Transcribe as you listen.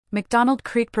McDonald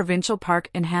Creek Provincial Park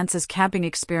enhances camping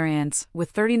experience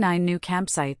with 39 new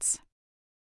campsites.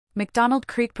 McDonald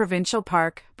Creek Provincial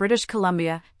Park, British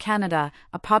Columbia, Canada,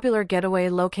 a popular getaway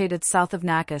located south of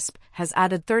Nakusp, has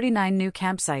added 39 new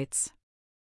campsites.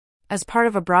 As part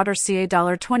of a broader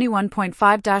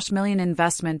 $21.5 million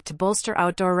investment to bolster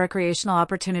outdoor recreational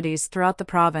opportunities throughout the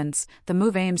province, the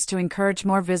move aims to encourage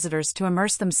more visitors to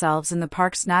immerse themselves in the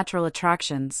park's natural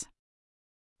attractions.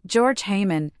 George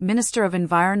Heyman, Minister of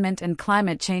Environment and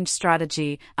Climate Change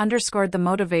Strategy, underscored the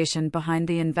motivation behind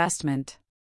the investment.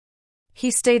 He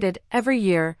stated, "Every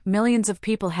year, millions of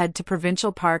people head to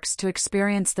provincial parks to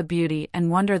experience the beauty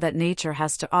and wonder that nature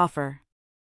has to offer.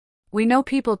 We know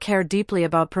people care deeply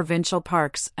about provincial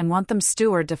parks and want them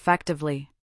stewarded effectively.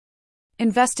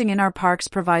 Investing in our parks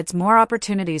provides more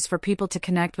opportunities for people to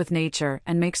connect with nature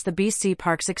and makes the BC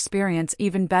Parks experience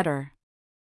even better."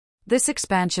 This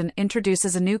expansion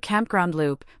introduces a new campground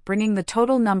loop, bringing the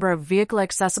total number of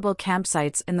vehicle-accessible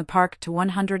campsites in the park to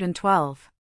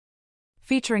 112.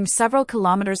 Featuring several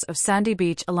kilometers of sandy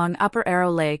beach along Upper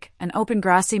Arrow Lake, an open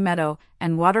grassy meadow,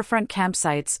 and waterfront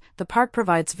campsites, the park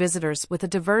provides visitors with a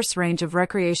diverse range of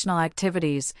recreational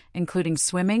activities, including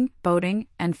swimming, boating,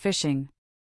 and fishing.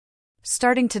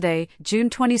 Starting today,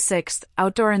 June 26,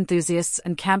 outdoor enthusiasts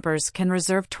and campers can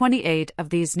reserve 28 of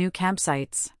these new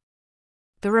campsites.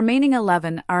 The remaining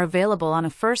 11 are available on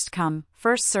a first-come,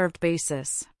 first-served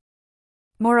basis.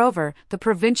 Moreover, the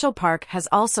provincial park has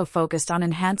also focused on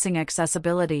enhancing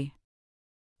accessibility.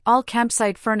 All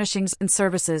campsite furnishings and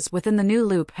services within the new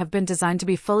loop have been designed to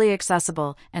be fully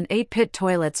accessible, and 8 pit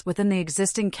toilets within the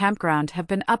existing campground have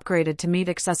been upgraded to meet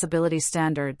accessibility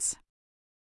standards.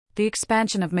 The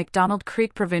expansion of McDonald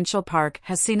Creek Provincial Park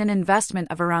has seen an investment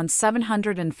of around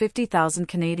 $750,000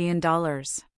 Canadian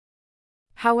dollars.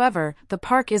 However, the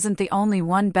park isn't the only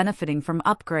one benefiting from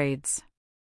upgrades.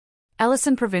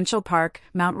 Ellison Provincial Park,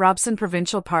 Mount Robson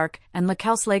Provincial Park, and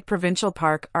Lacouse Lake Provincial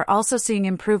Park are also seeing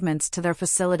improvements to their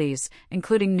facilities,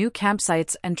 including new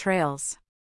campsites and trails.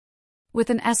 With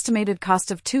an estimated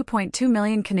cost of $2.2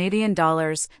 million Canadian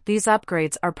dollars, these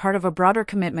upgrades are part of a broader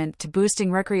commitment to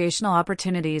boosting recreational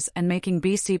opportunities and making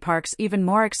BC parks even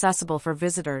more accessible for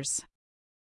visitors.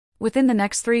 Within the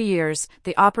next 3 years,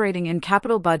 the operating and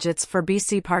capital budgets for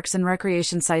BC Parks and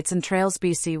Recreation Sites and Trails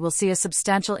BC will see a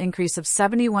substantial increase of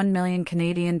 $71 million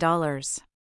Canadian dollars.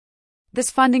 This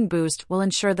funding boost will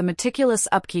ensure the meticulous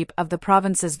upkeep of the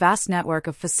province's vast network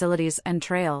of facilities and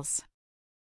trails.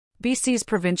 BC's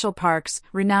provincial parks,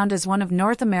 renowned as one of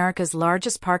North America's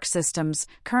largest park systems,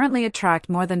 currently attract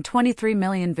more than 23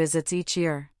 million visits each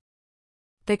year.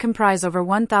 They comprise over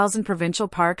 1,000 provincial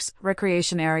parks,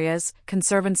 recreation areas,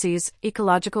 conservancies,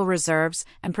 ecological reserves,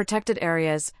 and protected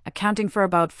areas, accounting for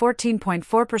about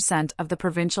 14.4% of the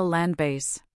provincial land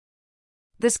base.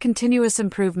 This continuous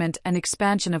improvement and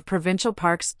expansion of provincial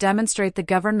parks demonstrate the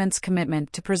government's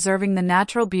commitment to preserving the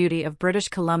natural beauty of British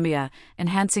Columbia,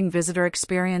 enhancing visitor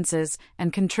experiences,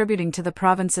 and contributing to the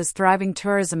province's thriving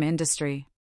tourism industry.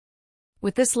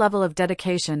 With this level of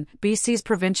dedication, BC's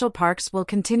provincial parks will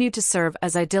continue to serve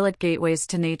as idyllic gateways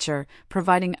to nature,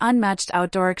 providing unmatched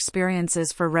outdoor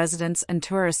experiences for residents and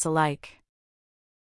tourists alike.